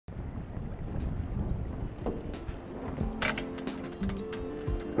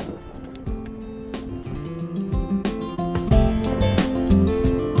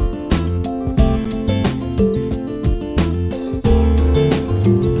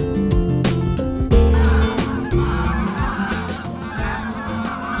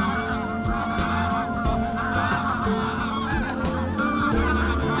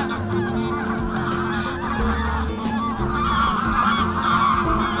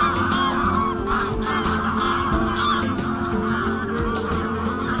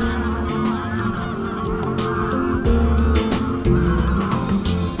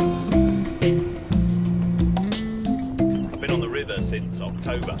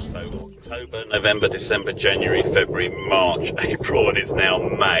October. So October, November, December, January, February, March, April, and it's now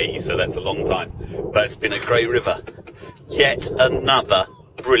May, so that's a long time. But it's been a great river. Yet another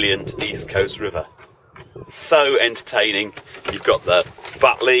brilliant East Coast river. So entertaining. You've got the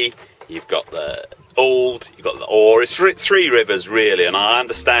Butley, you've got the Old, you've got the Orr. It's three rivers really, and I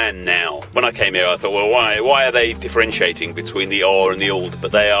understand now. When I came here I thought, well, why are they differentiating between the Orr and the Old?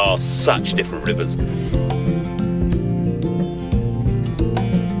 But they are such different rivers.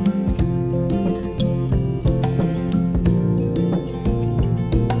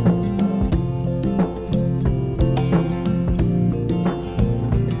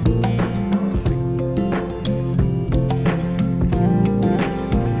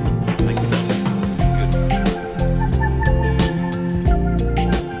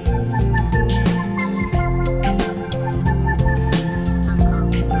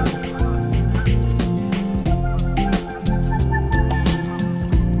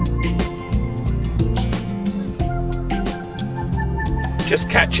 Just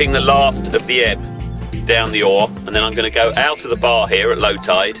catching the last of the ebb down the Orr, and then I'm going to go out of the bar here at low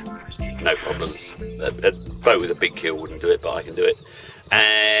tide. No problems. A boat with a big keel wouldn't do it, but I can do it.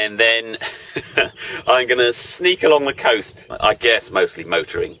 And then I'm going to sneak along the coast, I guess mostly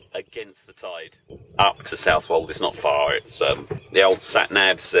motoring, against the tide, up to Southwold. It's not far. It's the old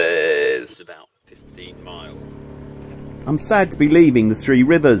sat-nav says about 15 miles. I'm sad to be leaving the Three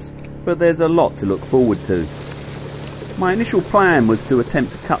Rivers, but there's a lot to look forward to. My initial plan was to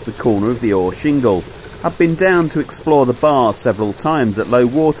attempt to cut the corner of the Orr shingle. I've been down to explore the bar several times at low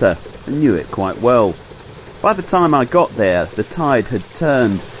water and knew it quite well. By the time I got there, the tide had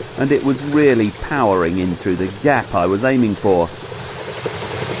turned and it was really powering in through the gap I was aiming for.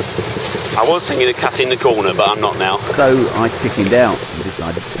 I was thinking of cutting the corner, but I'm not now. So I chickened out and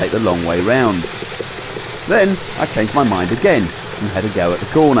decided to take the long way round. Then I changed my mind again and had a go at the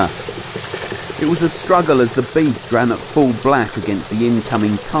corner. It was a struggle as the beast ran at full blat against the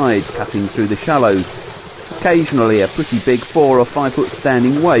incoming tide cutting through the shallows. Occasionally a pretty big 4 or 5 foot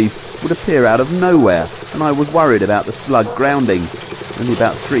standing wave would appear out of nowhere, and I was worried about the slug grounding. Only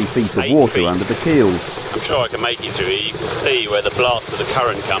about 3 feet of water under the keels. I'm sure I can make it through here. You can see where the blast of the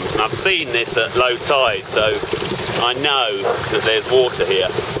current comes, and I've seen this at low tide, so I know that there's water here.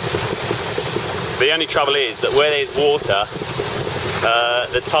 The only trouble is that where there's water,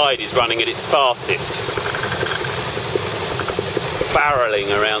 the tide is running at its fastest, barrelling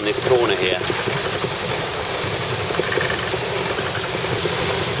around this corner here.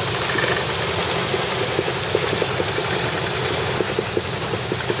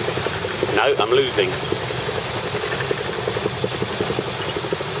 No, I'm losing.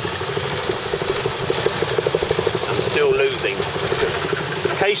 I'm still losing.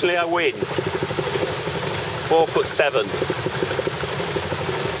 Occasionally I win. 4'7".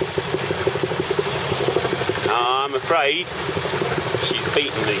 I'm afraid she's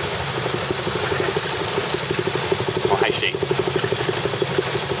beaten me. Or has she?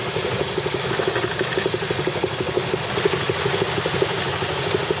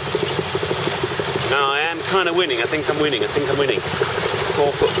 No, I am kind of winning. I think I'm winning.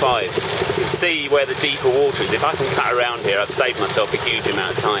 4'5". You can see where the deeper water is. If I can cut around here, I've saved myself a huge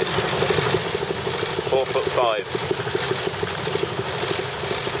amount of time. 4'5".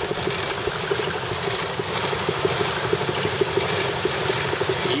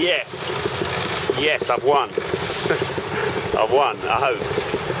 Yes, yes, I've won. I've won, I hope.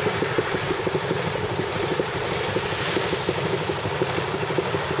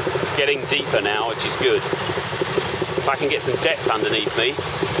 It's getting deeper now, which is good. If I can get some depth underneath me.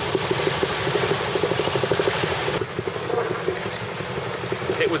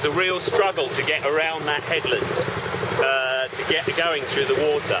 It was a real struggle to get around that headland, to get going through the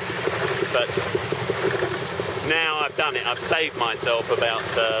water, but now I've done it. I've saved myself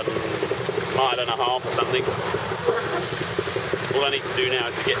about a mile and a half or something. All I need to do now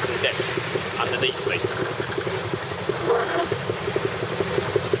is to get some depth underneath me.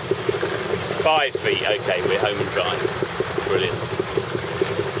 5 feet, okay, we're home and dry. Brilliant.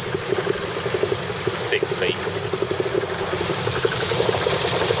 6 feet.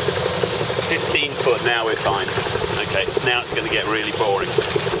 15 foot, now we're fine. Okay, now it's going to get really boring.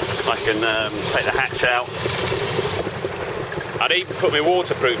 I can take the hatch out. I'd even put my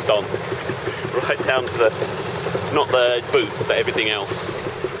waterproofs on, right down to the, not the boots, but everything else.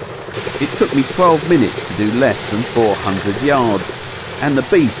 It took me 12 minutes to do less than 400 yards, and the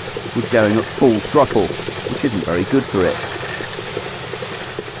beast was going at full throttle, which isn't very good for it.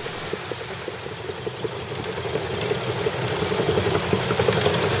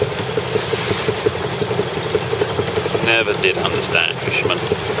 Never did understand fishermen.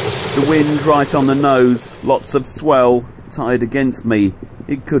 The wind right on the nose, lots of swell, tide against me.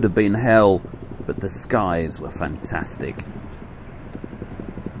 It could have been hell, but the skies were fantastic.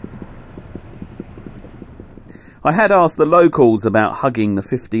 I had asked the locals about hugging the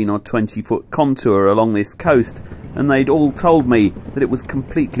 15 or 20 foot contour along this coast, and they'd all told me that it was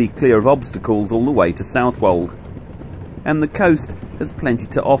completely clear of obstacles all the way to Southwold. And the coast has plenty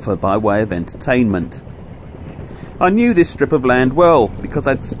to offer by way of entertainment. I knew this strip of land well because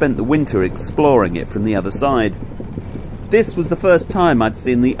I'd spent the winter exploring it from the other side. This was the first time I'd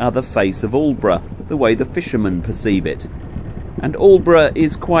seen the other face of Aldborough, the way the fishermen perceive it. And Aldborough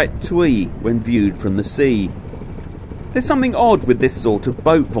is quite twee when viewed from the sea. There's something odd with this sort of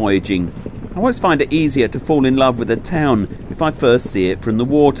boat voyaging. I always find it easier to fall in love with a town if I first see it from the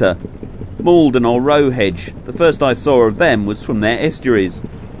water. Malden or Rowhedge, the first I saw of them was from their estuaries.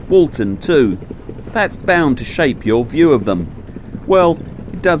 Walton too. That's bound to shape your view of them. Well,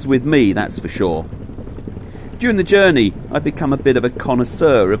 it does with me, that's for sure. During the journey, I've become a bit of a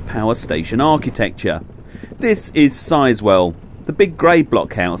connoisseur of power station architecture. This is Sizewell. The big grey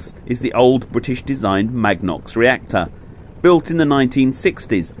blockhouse is the old British-designed Magnox reactor, built in the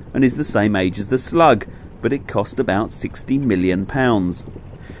 1960s and is the same age as the Slug, but it cost about £60 million.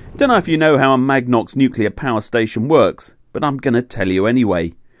 Don't know if you know how a Magnox nuclear power station works, but I'm going to tell you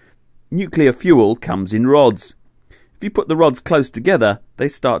anyway. Nuclear fuel comes in rods. If you put the rods close together, they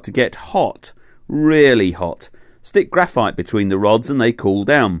start to get hot, really hot. Stick graphite between the rods and they cool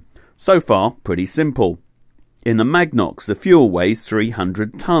down. So far, pretty simple. In the Magnox, the fuel weighs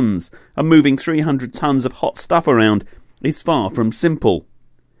 300 tonnes, and moving 300 tonnes of hot stuff around is far from simple.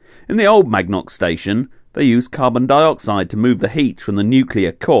 In the old Magnox station, they use carbon dioxide to move the heat from the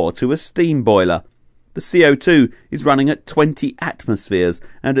nuclear core to a steam boiler. The CO2 is running at 20 atmospheres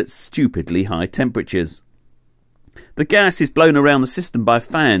and at stupidly high temperatures. The gas is blown around the system by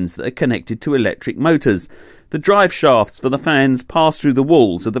fans that are connected to electric motors. The drive shafts for the fans pass through the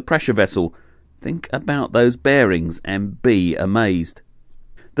walls of the pressure vessel. Think about those bearings and be amazed.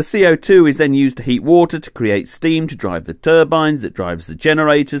 The CO2 is then used to heat water to create steam to drive the turbines that drives the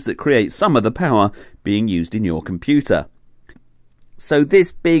generators that create some of the power being used in your computer. So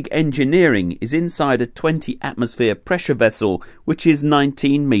this big engineering is inside a 20 atmosphere pressure vessel which is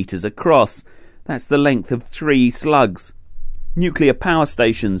 19 metres across. That's the length of 3 slugs. Nuclear power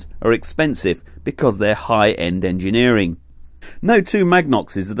stations are expensive because they're high-end engineering. No two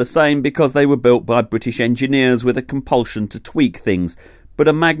Magnoxes are the same because they were built by British engineers with a compulsion to tweak things, but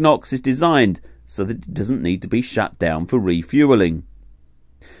a Magnox is designed so that it doesn't need to be shut down for refuelling.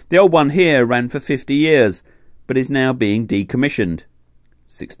 The old one here ran for 50 years, but is now being decommissioned.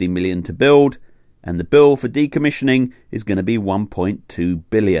 60 million to build, and the bill for decommissioning is going to be 1.2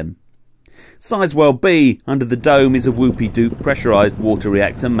 billion. Sizewell B under the dome is a whoopie-doop pressurised water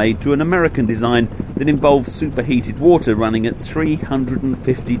reactor made to an American design that involves superheated water running at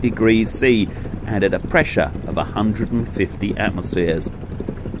 350 degrees C and at a pressure of 150 atmospheres.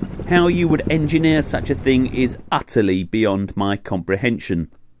 How you would engineer such a thing is utterly beyond my comprehension.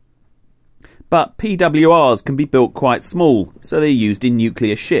 But PWRs can be built quite small, so they're used in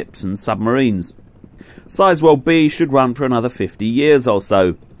nuclear ships and submarines. Sizewell B should run for another 50 years or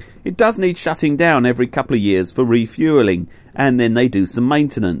so. It does need shutting down every couple of years for refuelling, and then they do some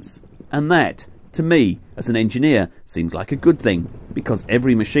maintenance. And that, to me, as an engineer, seems like a good thing, because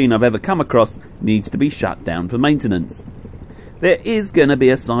every machine I've ever come across needs to be shut down for maintenance. There is going to be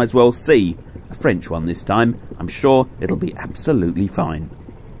a Sizewell C, a French one this time. I'm sure it'll be absolutely fine.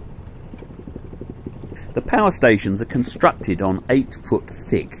 The power stations are constructed on 8-foot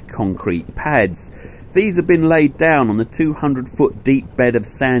thick concrete pads. These have been laid down on the 200-foot deep bed of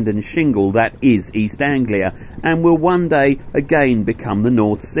sand and shingle that is East Anglia and will one day again become the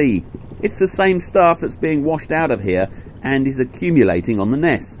North Sea. It's the same stuff that's being washed out of here and is accumulating on the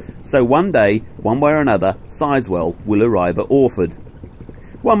Ness. So one day, one way or another, Sizewell will arrive at Orford.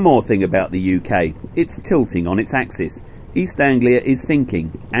 One more thing about the UK. It's tilting on its axis. East Anglia is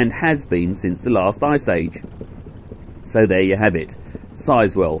sinking and has been since the last ice age. So there you have it.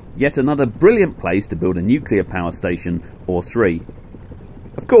 Sizewell, yet another brilliant place to build a nuclear power station or 3.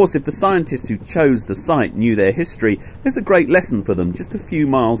 Of course, if the scientists who chose the site knew their history, there's a great lesson for them just a few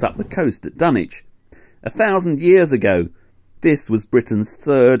miles up the coast at Dunwich. 1,000 years ago, this was Britain's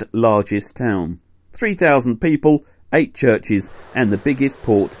 3rd largest town. 3,000 people, 8 churches and the biggest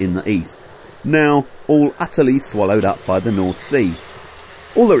port in the east. Now all utterly swallowed up by the North Sea.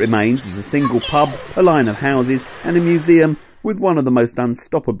 All that remains is a single pub, a line of houses and a museum with one of the most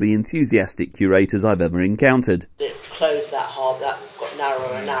unstoppably enthusiastic curators I've ever encountered. It closed that harbour, that got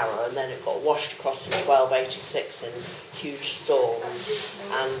narrower and narrower, and then it got washed across in 1286 in huge storms,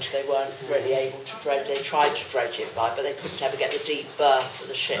 and they weren't really able to dredge. They tried to dredge it but they couldn't ever get the deep berth for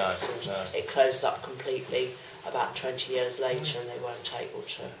the ships, it closed up completely about 20 years later, and they weren't able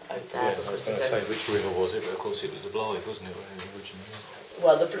to open it. I was going to say which river was it, but of course it was the Blythe, wasn't it, originally?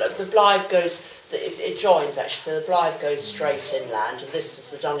 Well, the Blythe goes, it joins actually, so the Blythe goes straight inland, and this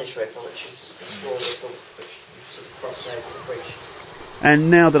is the Dunwich River, which is a small river which sort of cross over the bridge. And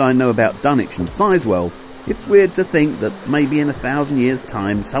now that I know about Dunwich and Southwold, it's weird to think that maybe in 1,000 years'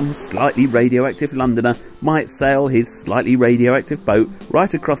 time some slightly radioactive Londoner might sail his slightly radioactive boat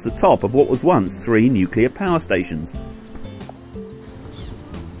right across the top of what was once 3 nuclear power stations.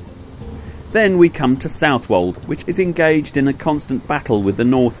 Then we come to Southwold, which is engaged in a constant battle with the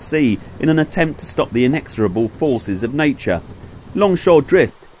North Sea in an attempt to stop the inexorable forces of nature. Longshore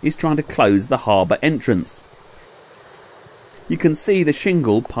Drift is trying to close the harbour entrance. You can see the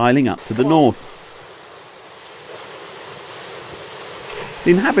shingle piling up to the north.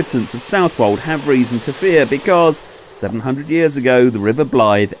 The inhabitants of Southwold have reason to fear because 700 years ago the River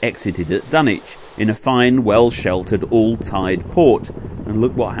Blythe exited at Dunwich in a fine, well-sheltered, all-tide port, and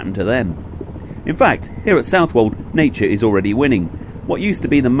look what happened to them. In fact, here at Southwold, nature is already winning. What used to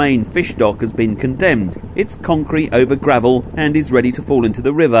be the main fish dock has been condemned. It's concrete over gravel and is ready to fall into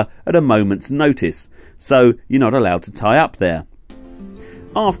the river at a moment's notice, so you're not allowed to tie up there.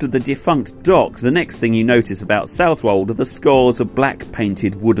 After the defunct dock, the next thing you notice about Southwold are the scores of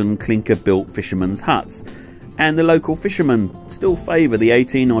black-painted wooden clinker-built fishermen's huts, and the local fishermen still favour the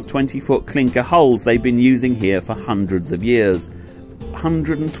 18 or 20-foot clinker hulls they've been using here for hundreds of years.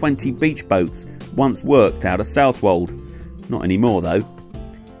 120 beach boats once worked out of Southwold. Not anymore though.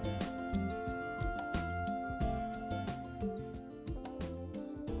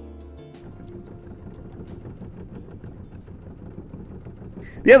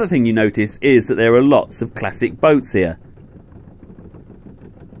 The other thing you notice is that there are lots of classic boats here.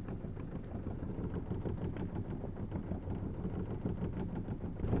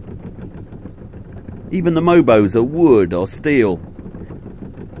 Even the mobos are wood or steel.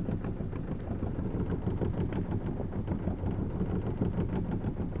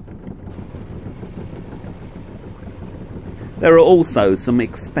 There are also some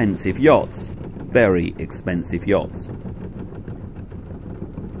expensive yachts, very expensive yachts.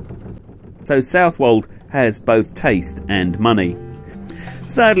 So Southwold has both taste and money.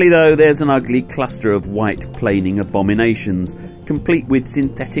 Sadly though, there's an ugly cluster of white planing abominations, complete with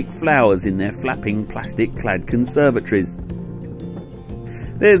synthetic flowers in their flapping plastic-clad conservatories.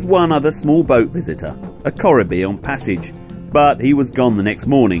 There's one other small boat visitor, a Corribee on passage, but he was gone the next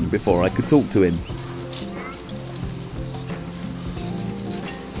morning before I could talk to him.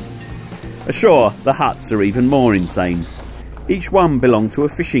 Ashore, the huts are even more insane. Each one belonged to a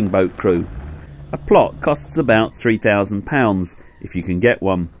fishing boat crew. A plot costs about £3,000 if you can get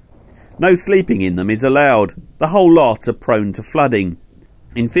one. No sleeping in them is allowed. The whole lot are prone to flooding.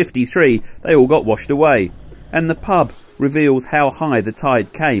 In '53 they all got washed away, and the pub reveals how high the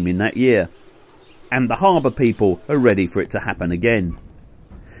tide came in that year. And the harbour people are ready for it to happen again.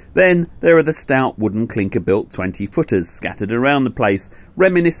 Then there are the stout wooden clinker-built 20-footers scattered around the place,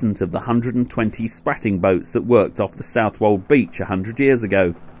 reminiscent of the 120 spratting boats that worked off the Southwold beach 100 years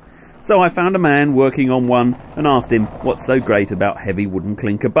ago. So I found a man working on one and asked him what's so great about heavy wooden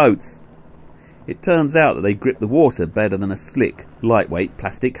clinker boats. It turns out that they grip the water better than a slick, lightweight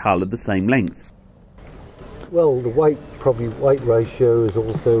plastic hull of the same length. Well, the weight ratio is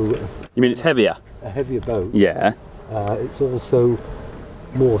also... You mean it's heavier? A heavier boat. Yeah. It's also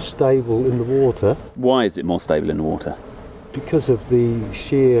more stable in the water. Why is it more stable in the water? Because of the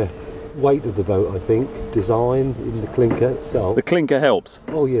sheer weight of the boat, I think, design in the clinker itself. The clinker helps?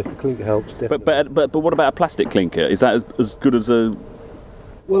 Oh yes, the clinker helps, definitely. But what about a plastic clinker? Is that as good as a...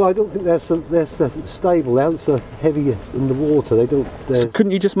 Well, I don't think they're so stable. They're so heavier in the water. They don't... So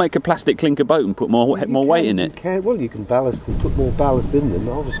couldn't you just make a plastic clinker boat and put more weight in it? Well, you can ballast and put more ballast in them,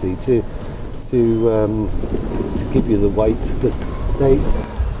 obviously, to give you the weight, but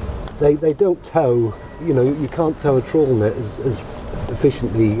they don't tow. You know, you can't tow a trawl net as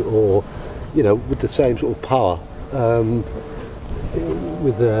efficiently, or you know, with the same sort of power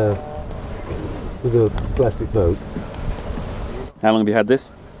with a plastic boat. How long have you had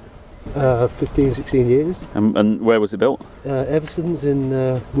this? 15, 16 years. And where was it built? Everson's in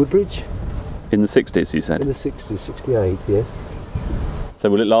Woodbridge. In the 60s, you said? In the 60s, 68, yes. So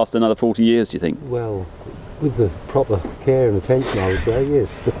will it last another 40 years, do you think? Well, with the proper care and attention, I would say, yes.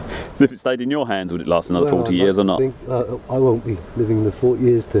 So if it stayed in your hands, would it last another 40 years or not? I won't be living the 40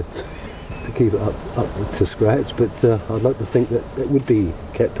 years to to keep it up to scratch, but I'd like to think that it would be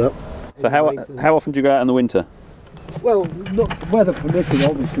kept up. So how often do you go out in the winter? Well, not weather permitting,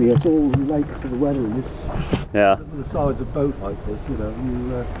 obviously. It's all related to the weather in this. Yeah. The sides of a boat like this, you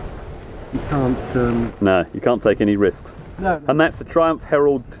know, you can't. No, you can't take any risks. No. And that's the Triumph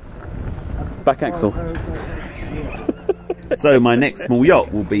Herald back axle. So my next small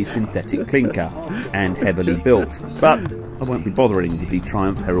yacht will be synthetic clinker and heavily built, but I won't be bothering with the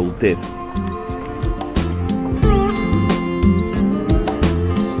Triumph Herald diff.